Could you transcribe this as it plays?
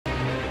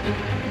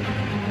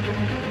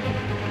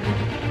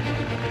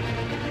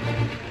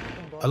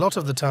A lot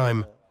of the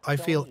time, I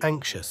feel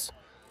anxious,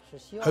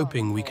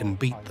 hoping we can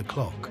beat the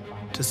clock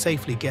to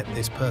safely get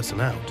this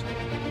person out.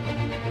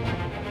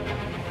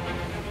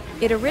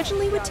 It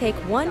originally would take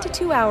 1 to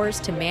 2 hours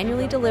to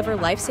manually deliver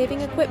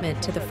life-saving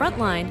equipment to the front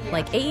line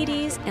like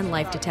AEDs and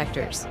life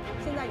detectors.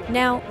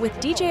 Now, with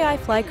DJI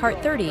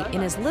FlyCart 30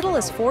 in as little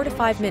as 4 to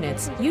 5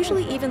 minutes,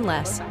 usually even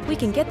less, we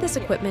can get this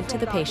equipment to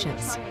the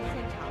patients.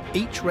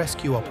 Each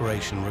rescue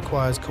operation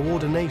requires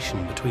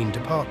coordination between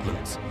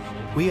departments.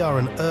 We are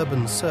an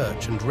urban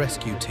search and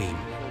rescue team,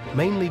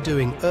 mainly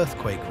doing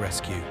earthquake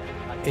rescue.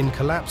 In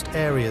collapsed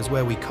areas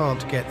where we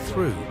can't get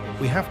through,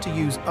 we have to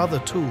use other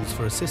tools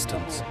for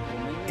assistance.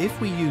 If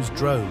we use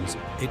drones,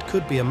 it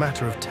could be a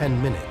matter of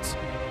 10 minutes.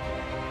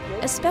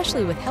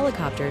 Especially with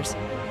helicopters,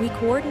 we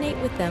coordinate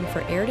with them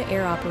for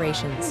air-to-air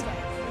operations.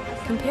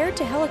 Compared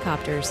to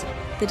helicopters,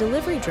 the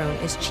delivery drone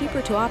is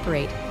cheaper to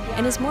operate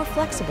and is more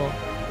flexible,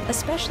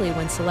 especially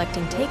when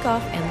selecting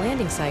takeoff and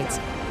landing sites,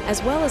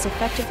 as well as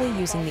effectively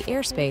using the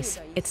airspace,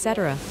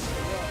 etc.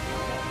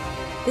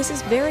 This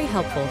is very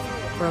helpful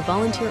for a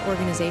volunteer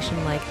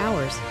organization like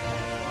ours.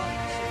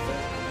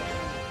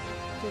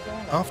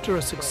 After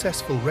a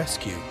successful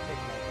rescue,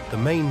 the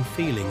main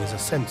feeling is a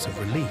sense of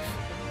relief.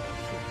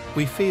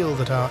 We feel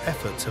that our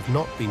efforts have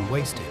not been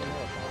wasted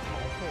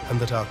and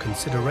that our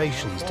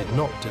considerations did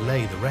not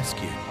delay the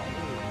rescue.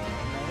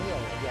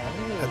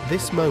 At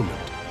this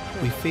moment,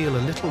 we feel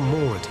a little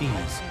more at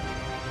ease.